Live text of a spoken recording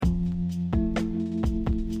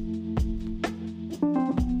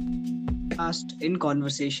podcast In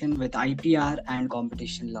Conversation with IPR and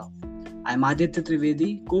Competition Law. I'm Aditya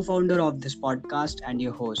Trivedi, co founder of this podcast and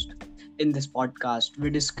your host. In this podcast, we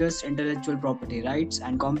discuss intellectual property rights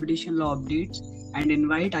and competition law updates and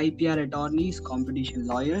invite IPR attorneys, competition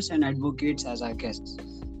lawyers, and advocates as our guests.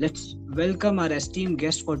 Let's welcome our esteemed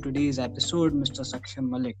guest for today's episode, Mr. Saksham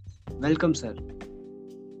Malik. Welcome, sir.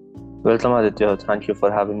 Welcome, Aditya. Thank you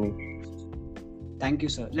for having me. Thank you,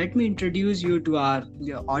 sir. Let me introduce you to our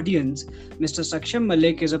audience. Mr. Saksham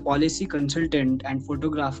Malik is a policy consultant and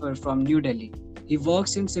photographer from New Delhi. He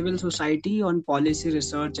works in civil society on policy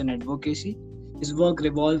research and advocacy. His work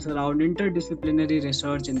revolves around interdisciplinary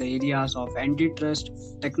research in the areas of antitrust,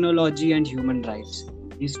 technology, and human rights.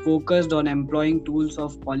 He's focused on employing tools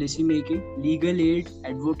of policymaking, legal aid,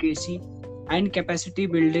 advocacy, and capacity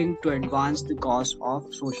building to advance the cause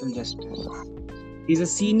of social justice. He's a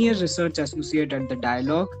senior research associate at the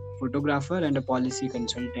Dialogue, photographer, and a policy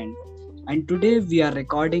consultant. And today we are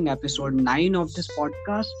recording episode 9 of this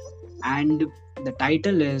podcast, and the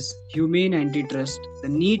title is Humane Antitrust, the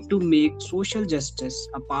need to make social justice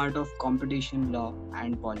a part of competition law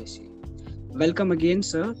and policy. Welcome again,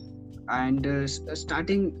 sir. And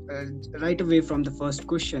starting right away from the first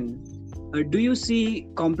question, do you see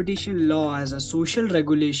competition law as a social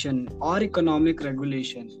regulation or economic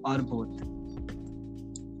regulation or both?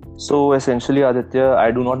 So essentially, Aditya,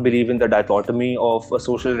 I do not believe in the dichotomy of a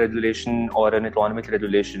social regulation or an economic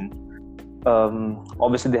regulation.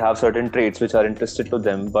 Obviously, they have certain traits which are interested to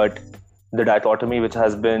them, but the dichotomy which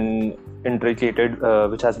has been intricated,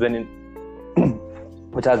 which has been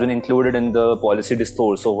included in the policy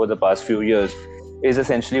discourse over the past few years, is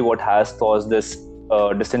essentially what has caused this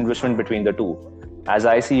distinguishment between the two. As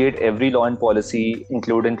I see it, every law and policy,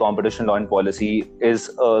 including competition law and policy, is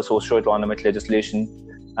a socio-economic legislation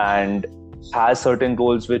and has certain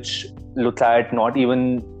goals which look at not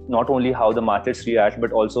only how the markets react,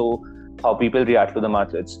 but also how people react to the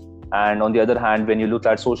markets. And on the other hand, when you look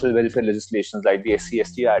at social welfare legislations like the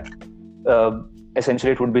SC/ST Act,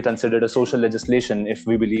 essentially it would be considered a social legislation if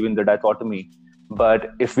we believe in the dichotomy.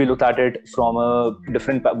 But if we look at it from a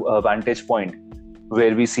different vantage point,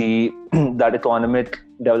 where we see that economic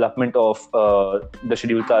development of the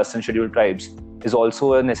scheduled castes and scheduled tribes is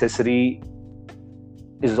also a necessary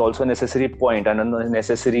point and a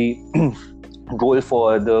necessary goal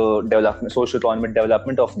for the development, socio-economic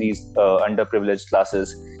development of these underprivileged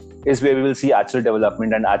classes, is where we will see actual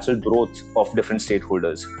development and actual growth of different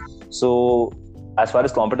stakeholders. So as far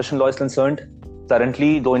as competition law is concerned,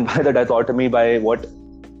 currently going by the dichotomy by what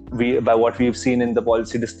we've seen in the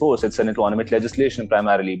policy discourse, it's an economic legislation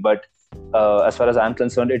primarily. But as far as I'm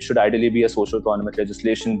concerned, it should ideally be a socio-economic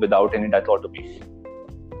legislation without any dichotomy.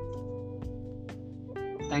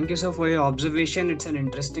 Thank you, sir, for your observation. It's an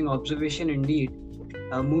interesting observation indeed.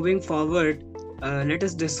 Moving forward, let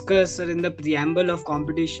us discuss in the preamble of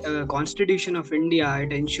Constitution of India.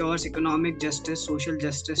 It ensures economic justice, social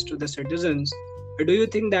justice to the citizens. Do you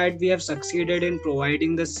think that we have succeeded in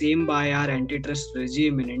providing the same by our antitrust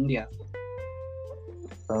regime in India?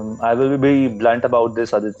 I will be blunt about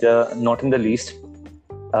this, Aditya, not in the least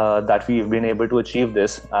that we've been able to achieve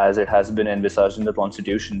this as it has been envisaged in the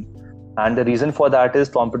Constitution. And the reason for that is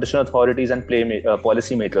competition authorities and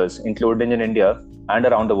policymakers, including in India and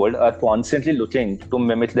around the world, are constantly looking to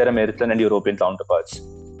mimic their American and European counterparts.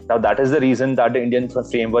 Now, that is the reason that the Indian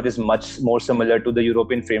framework is much more similar to the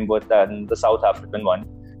European framework than the South African one,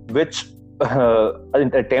 which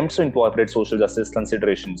attempts to incorporate social justice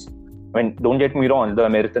considerations. I mean, don't get me wrong, the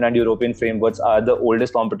American and European frameworks are the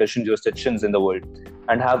oldest competition jurisdictions in the world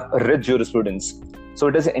and have rich jurisprudence. So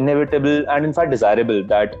it is inevitable and in fact desirable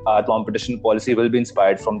that our competition policy will be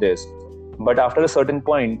inspired from this. But after a certain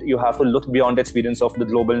point, you have to look beyond the experience of the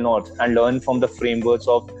global north and learn from the frameworks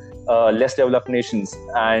of less developed nations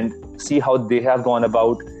and see how they have gone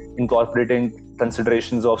about incorporating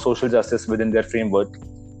considerations of social justice within their framework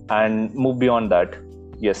and move beyond that.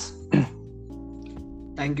 Yes.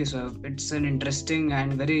 Thank you, sir. It's an interesting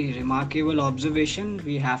and very remarkable observation.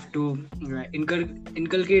 We have to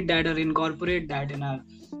inculcate that or incorporate that in our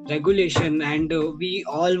regulation. And we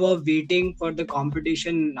all were waiting for the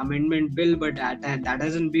competition amendment bill, but that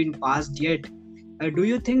hasn't been passed yet. Do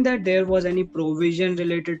you think that there was any provision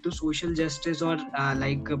related to social justice or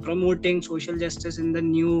promoting social justice in the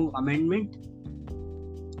new amendment?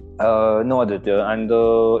 No, Aditya. And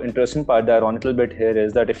the interesting part, the ironical bit here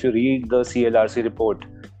is that if you read the CLRC report,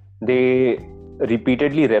 they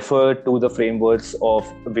repeatedly refer to the frameworks of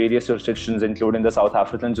various jurisdictions, including the South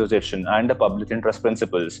African jurisdiction and the public interest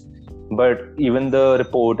principles. But even the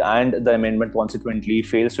report and the amendment consequently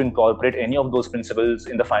fails to incorporate any of those principles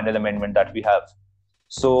in the final amendment that we have.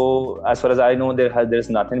 So as far as I know, there's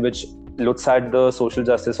nothing which looks at the social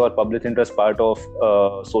justice or public interest part of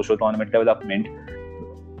social economic development.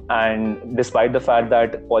 And despite the fact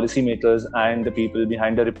that policymakers and the people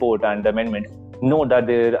behind the report and the amendment know that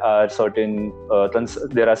there are certain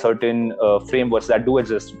frameworks that do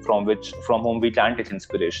exist from whom we can take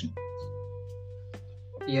inspiration.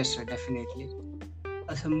 Yes, sir, definitely.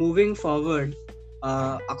 So moving forward,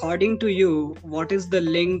 according to you, what is the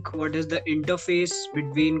link, what is the interface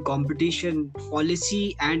between competition,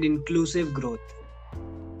 policy, and inclusive growth?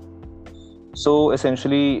 So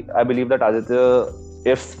essentially, I believe that Aditya,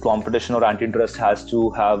 if competition or antitrust has to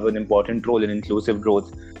have an important role in inclusive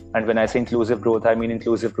growth, and when I say inclusive growth, I mean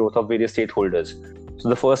inclusive growth of various stakeholders. So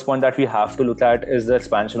the first point that we have to look at is the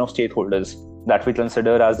expansion of stakeholders that we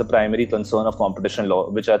consider as the primary concern of competition law,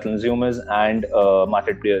 which are consumers and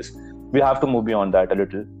market players. We have to move beyond that a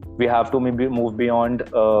little. We have to maybe move beyond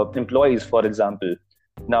employees, for example.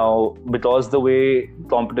 Now, because the way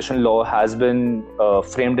competition law has been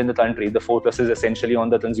framed in the country, the focus is essentially on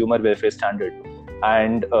the consumer welfare standard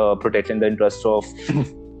and protecting the interests of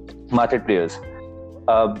market players.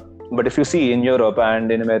 But if you see in Europe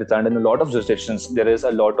and in America and in a lot of jurisdictions, there is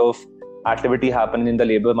a lot of activity happening in the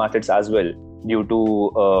labor markets as well, due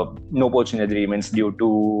to no poaching agreements, due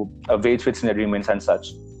to wage fixing agreements and such.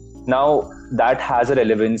 Now, that has a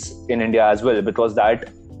relevance in India as well, because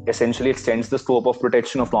that essentially extends the scope of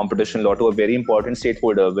protection of competition law to a very important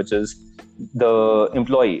stakeholder, which is the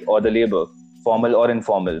employee or the labor, formal or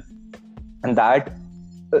informal. And that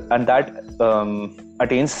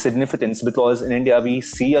attains significance because in India we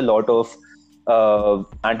see a lot of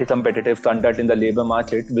anti-competitive conduct in the labor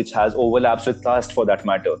market, which has overlaps with caste for that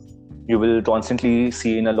matter. You will constantly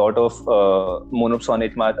see in a lot of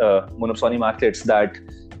monopsony markets that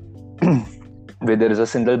where there is a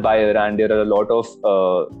single buyer and there are a lot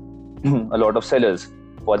of sellers.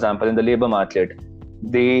 For example, in the labor market,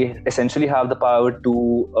 they essentially have the power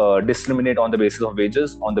to discriminate on the basis of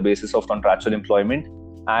wages, on the basis of contractual employment,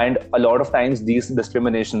 and a lot of times these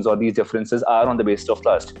discriminations or these differences are on the basis of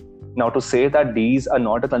trust. Now, to say that these are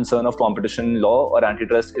not a concern of competition law or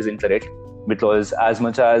antitrust is incorrect, because as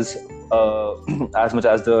much as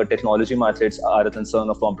the technology markets are a concern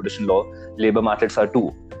of competition law, labor markets are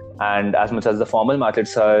too. And as much as the formal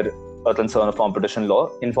markets are a concern of competition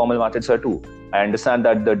law, informal markets are too. I understand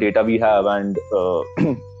that the data we have and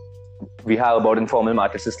we have about informal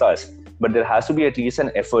markets is scarce, but there has to be at least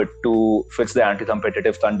an effort to fix the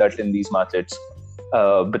anti-competitive conduct in these markets,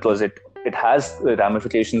 because it has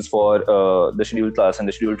ramifications for the scheduled class and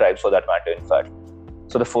the scheduled tribes for that matter, in fact.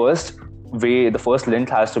 So the first link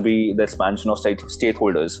has to be the expansion of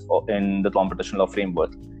stakeholders in the competition law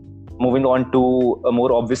framework. Moving on to a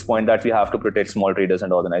more obvious point, that we have to protect small traders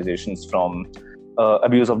and organizations from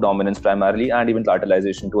abuse of dominance primarily, and even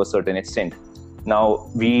cartelization to a certain extent. Now,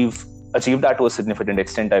 we've achieved that to a significant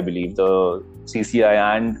extent, I believe. The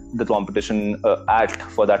CCI and the Competition Act,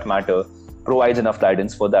 for that matter, provides enough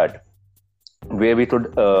guidance for that. Where we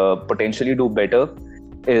could potentially do better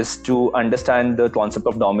is to understand the concept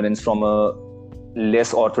of dominance from a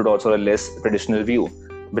less orthodox or a less traditional view,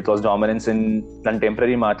 because dominance in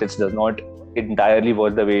contemporary markets does not entirely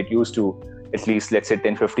work the way it used to, at least, let's say,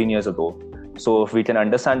 10-15 years ago. So if we can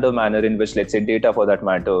understand the manner in which, let's say, data for that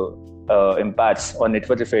matter impacts, or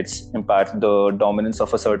network effects impact the dominance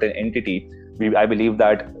of a certain entity, I believe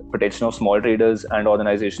that protection of small traders and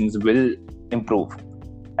organizations will improve.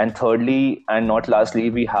 And thirdly, and not lastly,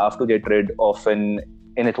 we have to get rid of an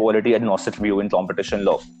inequality agnostic view in competition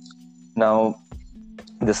law. Now,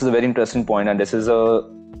 this is a very interesting point, and this is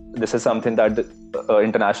something that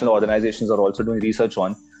international organizations are also doing research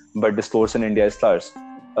on, but discourse in India is scarce.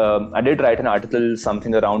 I did write an article,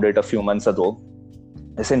 something around it, a few months ago.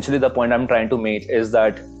 Essentially, the point I'm trying to make is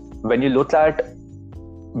that when you look at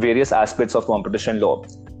various aspects of competition law,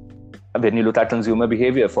 when you look at consumer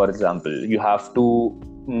behavior, for example, you have to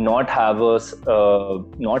not have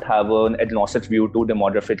an agnostic view to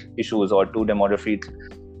demographic issues or to demographic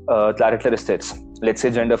characteristics. Let's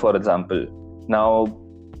say gender, for example. Now,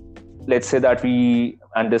 let's say that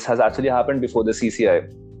and this has actually happened before the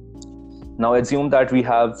CCI. Now, assume that we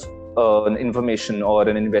have an information or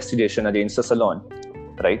an investigation against a salon,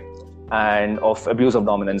 right? And of abuse of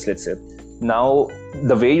dominance, let's say. Now,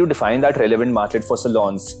 the way you define that relevant market for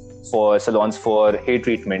salons for hair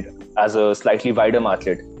treatment as a slightly wider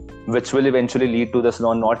market, which will eventually lead to the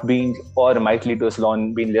salon not being, or might lead to a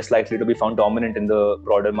salon being less likely to be found dominant in the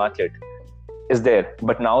broader market, is there.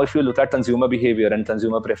 But now, if you look at consumer behavior and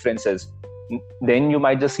consumer preferences, then you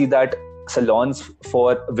might just see that salons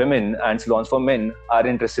for women and salons for men are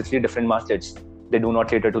intrinsically different markets. they do not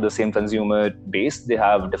cater to the same consumer base. They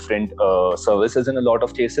have different services in a lot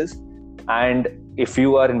of cases. And if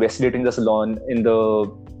you are investigating the salon in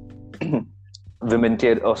the women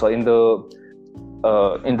care, in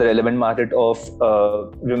the relevant market of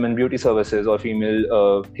women beauty services or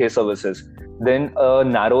female hair services, then a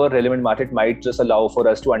narrower relevant market might just allow for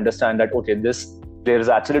us to understand that, okay, this player is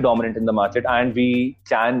actually dominant in the market and we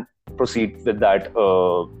can proceed with that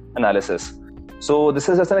analysis. So this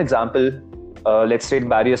is just an example. Let's take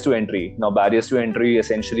barriers to entry. Now, barriers to entry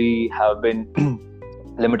essentially have been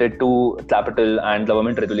limited to capital and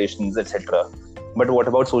government regulations, etc. But what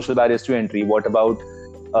about social barriers to entry? What about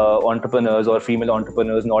entrepreneurs or female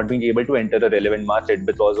entrepreneurs not being able to enter a relevant market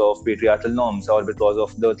because of patriarchal norms or because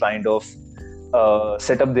of the kind of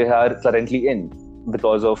setup they are currently in,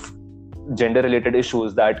 because of gender related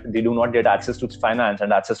issues, that they do not get access to finance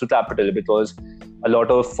and access to capital, because a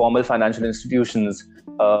lot of formal financial institutions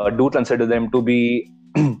do consider them to be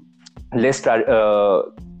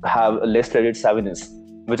have less credit savviness,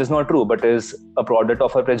 which is not true, but is a product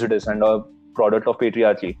of a prejudice and a product of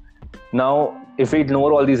patriarchy. Now, if we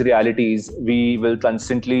ignore all these realities, we will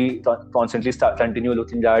constantly continue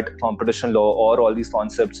looking at competition law or all these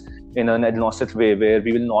concepts in an agnostic way, where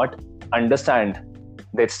we will not understand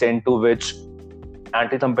the extent to which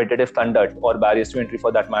anti-competitive conduct or barriers to entry,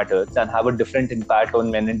 for that matter, can have a different impact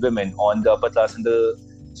on men and women, on the upper class and the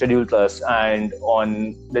scheduled class, and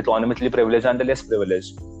on the economically privileged and the less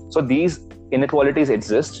privileged. So these inequalities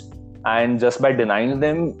exist, and just by denying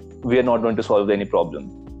them, we are not going to solve any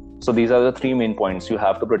problem. So these are the three main points. You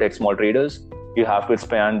have to protect small traders, you have to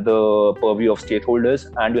expand the purview of stakeholders,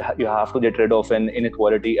 and you have to get rid of an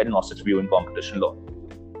inequality agnostic view in competition law.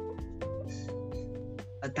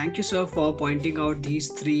 Thank you, sir, for pointing out these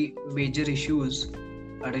three major issues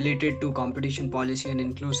related to competition policy and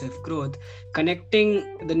inclusive growth,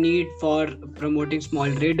 connecting the need for promoting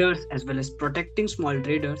small traders as well as protecting small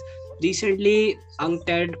traders. Recently,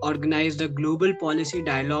 UNCTAD organized a global policy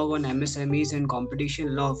dialogue on MSMEs and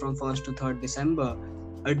competition law from 1st to 3rd December.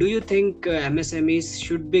 Do you think MSMEs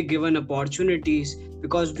should be given opportunities?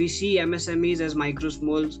 Because we see MSMEs as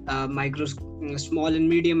small and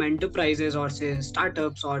medium enterprises, or say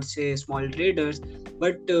startups, or say small traders.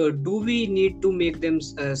 But do we need to make them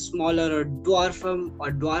smaller or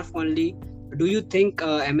dwarf only? Do you think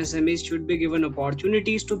MSMEs should be given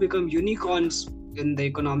opportunities to become unicorns in the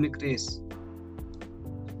economic race?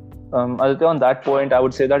 Aditya, on that point, I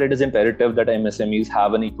would say that it is imperative that MSMEs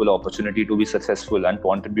have an equal opportunity to be successful and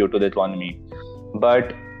contribute to the economy.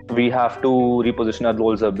 But we have to reposition our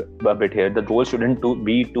roles a bit here. The goal shouldn't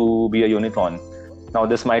be to be a unicorn. Now,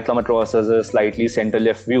 this might come across as a slightly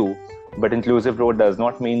center-left view, but inclusive growth does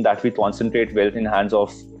not mean that we concentrate wealth in hands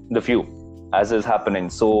of the few, as is happening.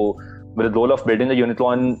 So, with the goal of building a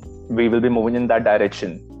unicorn, we will be moving in that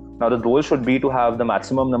direction. Now, the goal should be to have the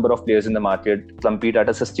maximum number of players in the market compete at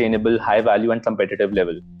a sustainable, high value and competitive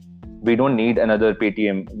level. We don't need another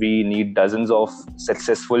Paytm. We need dozens of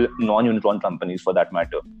successful non-unicorn companies, for that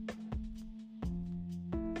matter.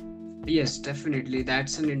 Yes, definitely.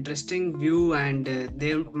 That's an interesting view, and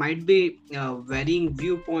there might be varying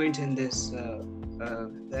viewpoints in this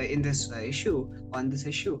issue.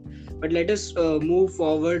 But let us move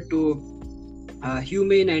forward to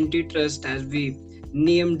Humane Antitrust, as we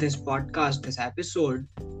named this podcast, this episode.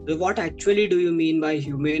 So what actually do you mean by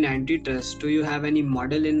humane antitrust? Do you have any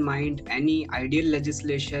model in mind, any ideal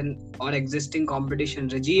legislation or existing competition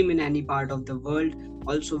regime in any part of the world?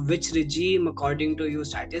 Also, which regime, according to you,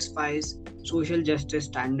 satisfies social justice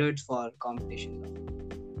standards for competition law?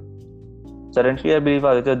 Currently, I believe,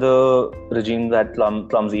 Aditya, the regime that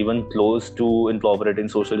comes even close to incorporating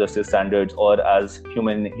social justice standards, or as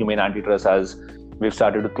humane antitrust, as we've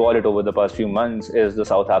started to call it over the past few months, is the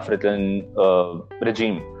South African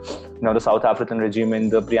regime. Now, the South African regime in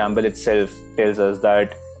the preamble itself tells us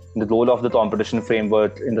that the goal of the competition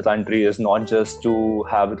framework in the country is not just to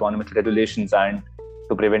have economic regulations and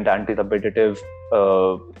to prevent anti-competitive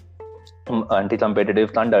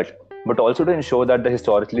conduct, but also to ensure that the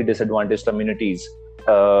historically disadvantaged communities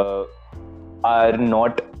do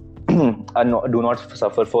not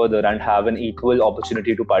suffer further and have an equal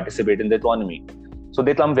opportunity to participate in the economy. So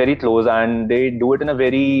they come very close, and they do it in a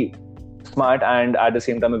very smart and at the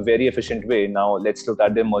same time a very efficient way. Now let's look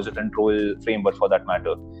at the merger control framework, for that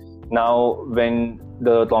matter. Now, when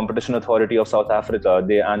the Competition Authority of South Africa,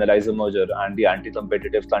 they analyze the merger and the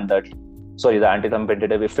anti-competitive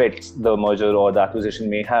effects the merger or the acquisition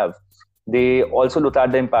may have, they also look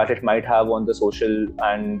at the impact it might have on the social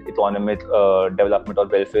and economic development or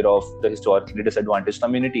welfare of the historically disadvantaged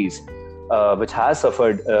communities, which has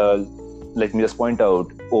suffered let me just point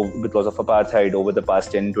out, because of apartheid over the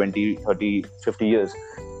past 10, 20, 30, 50 years,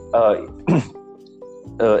 uh,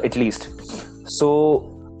 at least.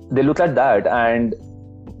 So they look at that, and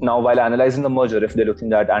now while analyzing the merger, if they're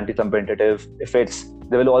looking at anti-competitive effects,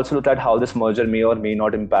 they will also look at how this merger may or may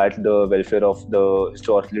not impact the welfare of the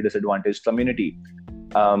historically disadvantaged community.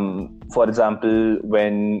 For example,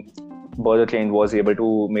 when Burger King was able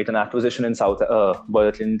to make an acquisition in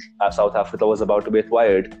Burger King, South Africa was about to be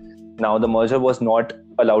acquired. Now the merger was not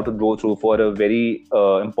allowed to go through for a very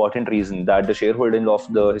important reason, that the shareholding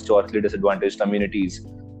of the historically disadvantaged communities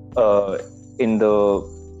in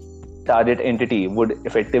the target entity would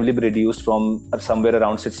effectively be reduced from somewhere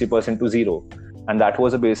around 60% to zero. And that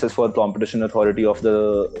was a basis for the competition authority of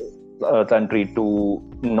the country to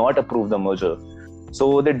not approve the merger.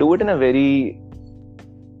 So they do it in a very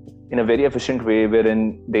efficient way,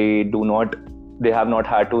 wherein they have not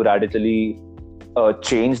had to radically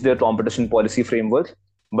change their competition policy framework,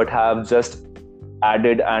 but have just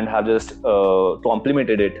added and have just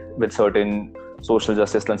complemented it with certain social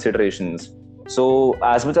justice considerations. So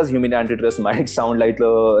as much as humane antitrust might sound like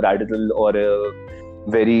a radical or a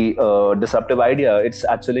very disruptive idea, it's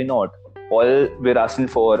actually not. All we're asking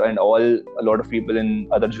for, and all a lot of people in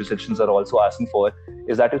other jurisdictions are also asking for,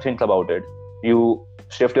 is that you think about it. You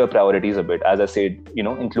shift your priorities a bit. As I said,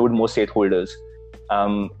 include more stakeholders.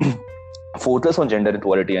 Focus on gender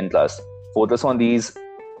equality and class. Focus on these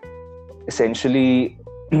essentially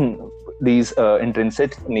these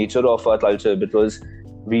intrinsic nature of our culture, because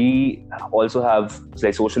we also have,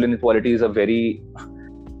 like, social inequality is a very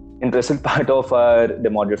intrinsic part of our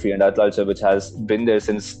demography and our culture, which has been there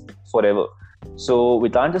since forever. So we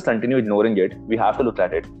can't just continue ignoring it. We have to look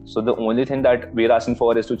at it. So the only thing that we're asking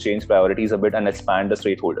for is to change priorities a bit and expand the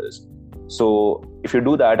stakeholders. So if you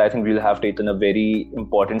do that, I think we'll have taken a very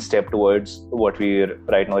important step towards what we're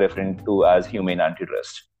right now referring to as humane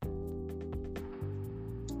antitrust.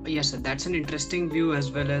 Yes, sir, that's an interesting view,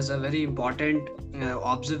 as well as a very important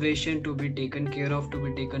observation to be taken care of, to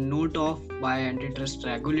be taken note of by antitrust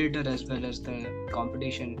regulator as well as the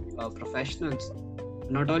competition professionals,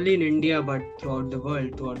 not only in India but throughout the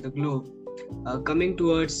world, throughout the globe. Coming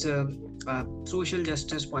towards social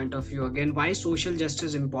justice point of view, again, why social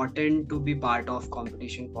justice important to be part of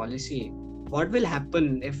competition policy? What will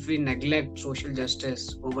happen if we neglect social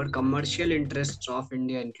justice over commercial interests of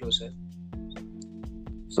India inclusive?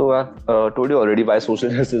 So I've told you already why social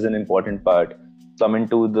justice is an important part. Coming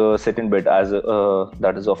to the second bit, as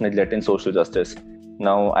that is of neglecting social justice.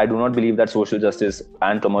 Now, I do not believe that social justice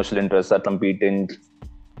and commercial interests are competing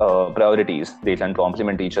priorities. They can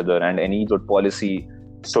complement each other, and any good policy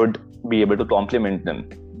should be able to complement them.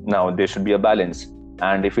 Now, there should be a balance.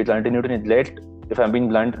 And if we continue to neglect, if I'm being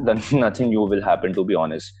blunt, then nothing new will happen, to be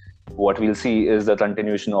honest. What we'll see is the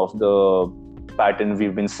continuation of the pattern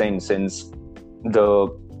we've been seeing since the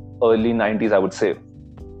early 90s, I would say,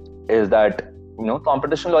 is that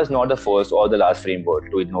competition law is not the first or the last framework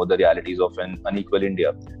to ignore the realities of an unequal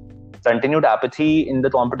India. Continued apathy in the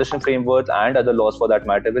competition framework and other laws for that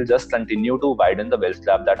matter will just continue to widen the wealth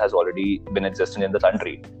gap that has already been existing in the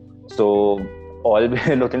country. So all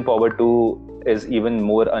we're looking forward to is even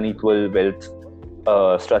more unequal wealth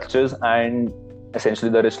structures, and essentially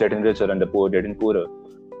the rich getting richer and the poor getting poorer.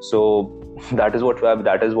 So that is what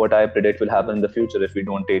I predict will happen in the future if we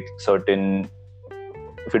don't take certain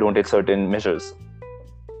measures.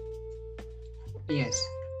 Yes,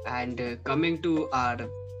 and coming to our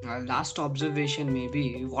last observation,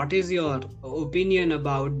 maybe, what is your opinion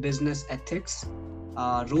about business ethics,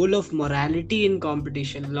 role of morality in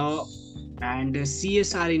competition law, and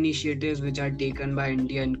CSR initiatives which are taken by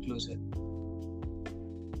India Inclusive?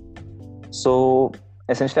 So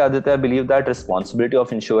essentially, Aditya, I believe that responsibility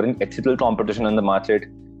of ensuring ethical competition in the market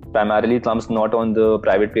primarily comes not on the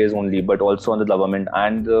private players only, but also on the government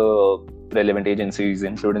and the relevant agencies,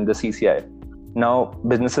 including the CCI. Now,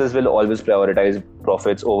 businesses will always prioritize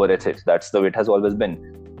profits over ethics. That's the way it has always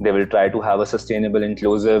been. They will try to have a sustainable,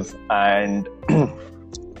 inclusive, and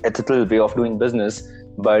ethical way of doing business,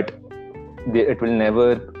 but it will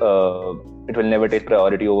never take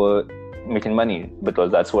priority over making money,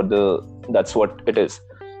 because that's what it is.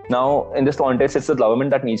 Now, in this context, it's the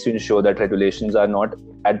government that needs to ensure that regulations are not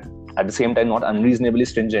at the same time not unreasonably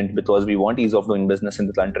stringent, because we want ease of doing business in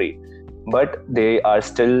the country, but they are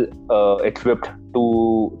still equipped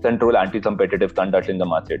to control anti-competitive conduct in the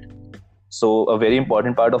market. So a very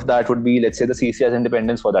important part of that would be, let's say, the CCI's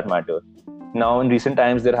independence for that matter. Now, in recent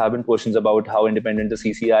times, there have been questions about how independent the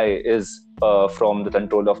CCI is from the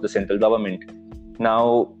control of the central government.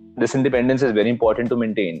 Now, this independence is very important to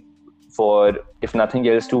maintain. for, if nothing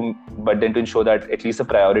else, but then to ensure that at least the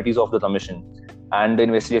priorities of the commission and the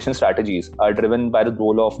investigation strategies are driven by the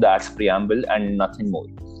goal of the Act's preamble and nothing more.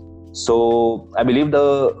 So I believe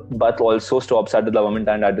the buck also stops at the government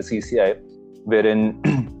and at the CCI, wherein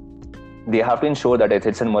they have to ensure that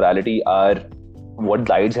ethics and morality are what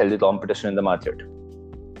guides healthy competition in the market.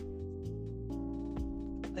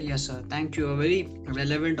 Yes, sir. Thank you. A very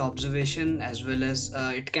relevant observation, as well as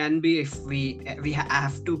it can be, if we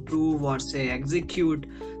have to prove or say execute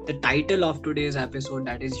the title of today's episode,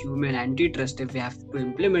 that is Humane Antitrust. If we have to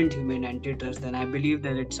implement Humane Antitrust, then I believe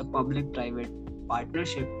that it's a public-private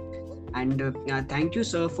partnership. And thank you,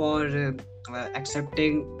 sir, for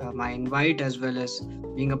accepting my invite, as well as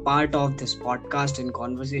being a part of this podcast in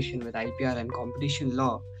conversation with IPR and competition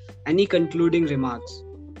law. Any concluding remarks?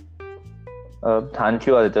 Thank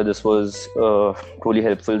you, Aditya. This was truly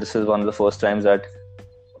helpful. This is one of the first times that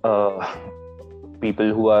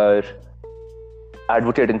people who are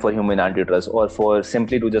advocating for humane antitrust, or for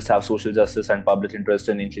simply to just have social justice and public interest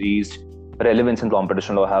and increased relevance in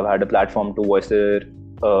competition law, have had a platform to voice their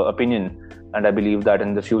opinion. And I believe that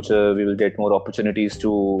in the future we will get more opportunities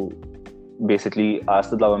to basically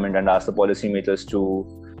ask the government and ask the policymakers to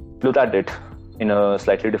look at it in a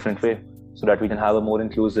slightly different way, so that we can have a more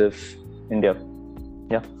inclusive India.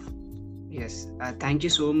 Yeah. Yes. Thank you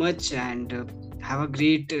so much, and have a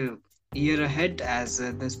great year ahead, as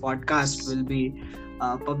this podcast will be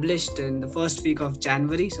published in the first week of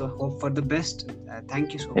January. So hope for the best.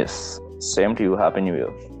 Thank you so much. Yes. Same to you. Happy New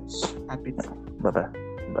Year. Happy. Bye-bye.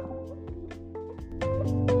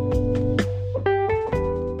 Bye.